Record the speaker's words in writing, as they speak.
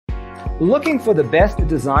Looking for the best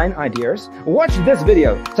design ideas? Watch this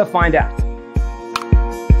video to find out.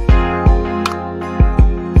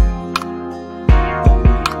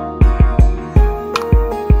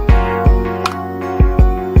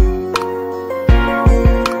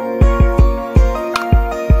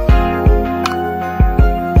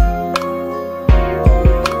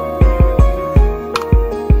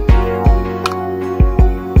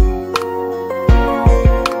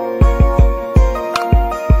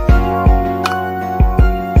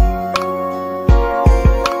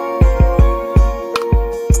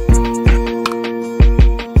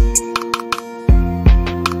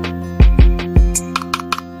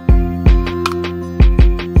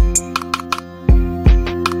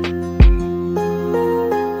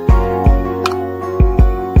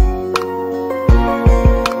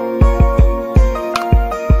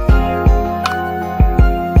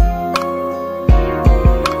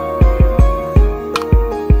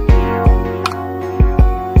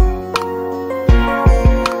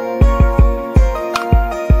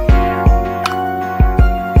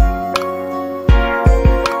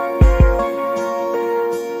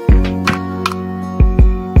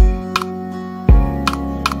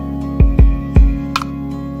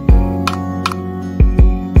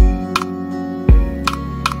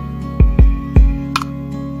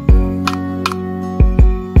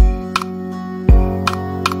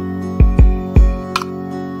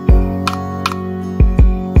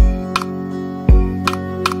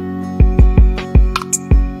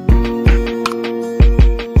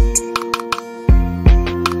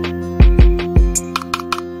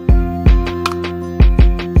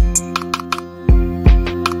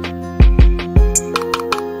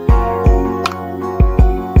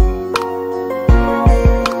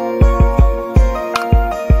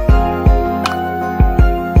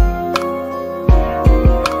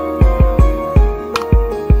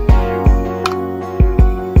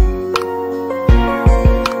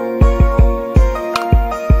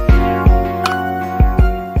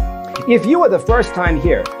 If you are the first time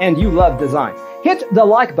here and you love design, hit the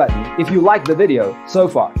like button if you like the video so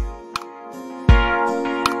far.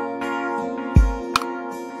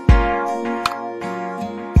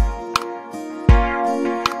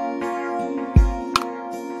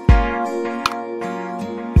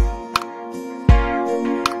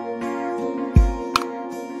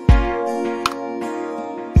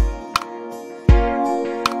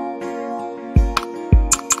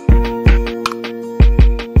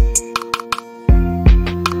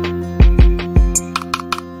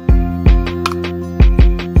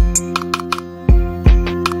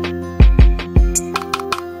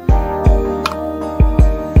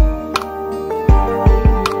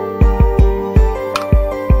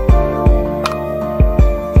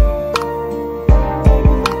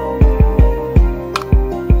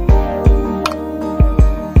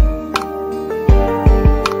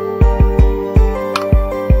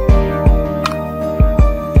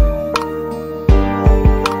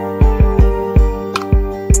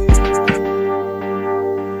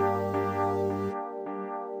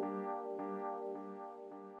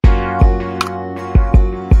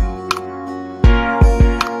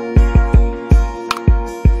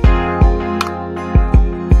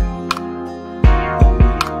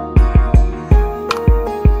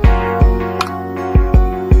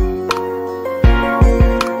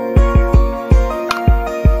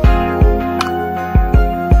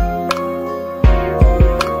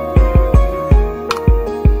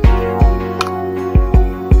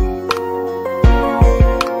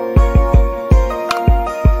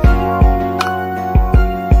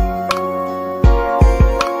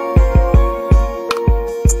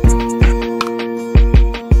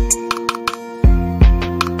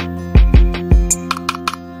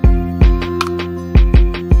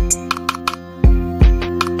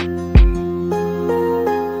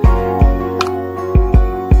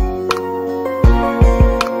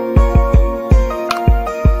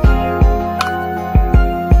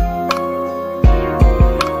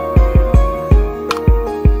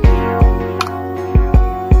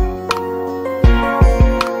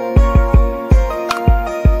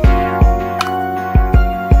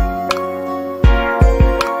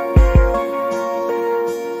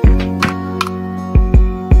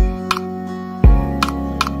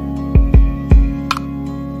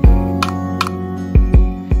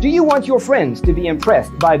 Do you want your friends to be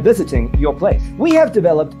impressed by visiting your place? We have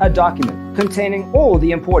developed a document containing all the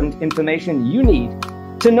important information you need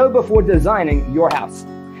to know before designing your house.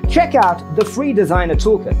 Check out the free designer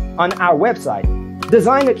toolkit on our website,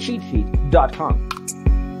 designercheatsheet.com.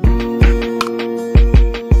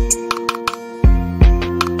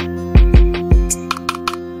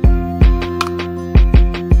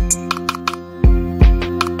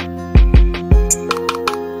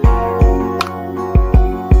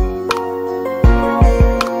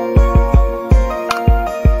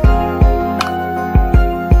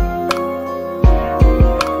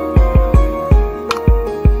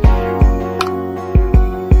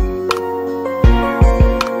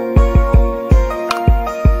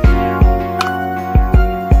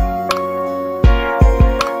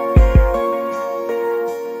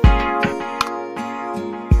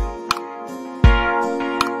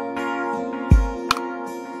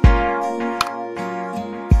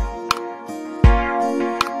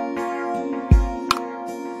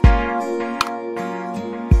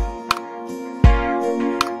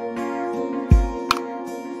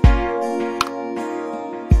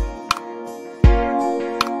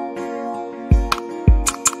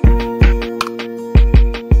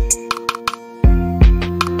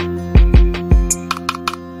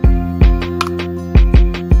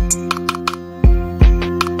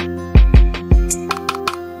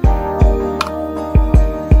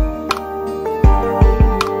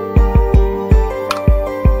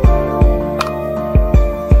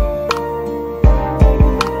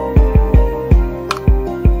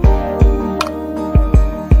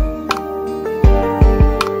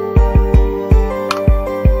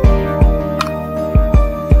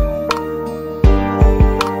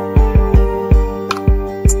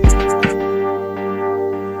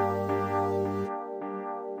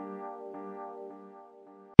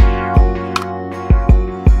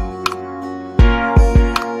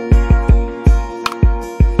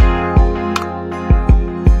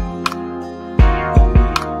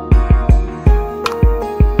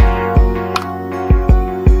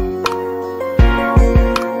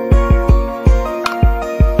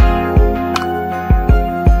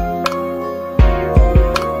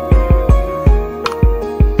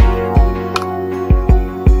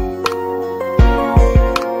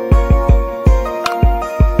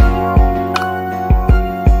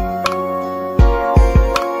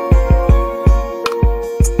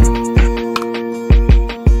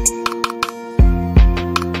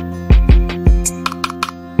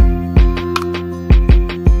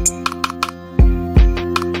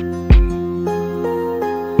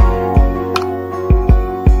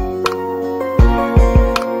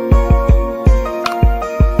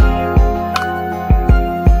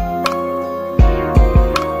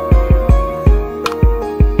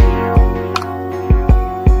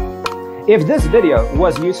 If this video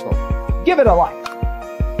was useful, give it a like.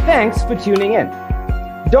 Thanks for tuning in.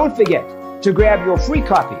 Don't forget to grab your free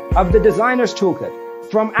copy of the Designer's Toolkit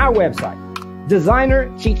from our website,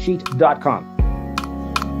 designercheatsheet.com.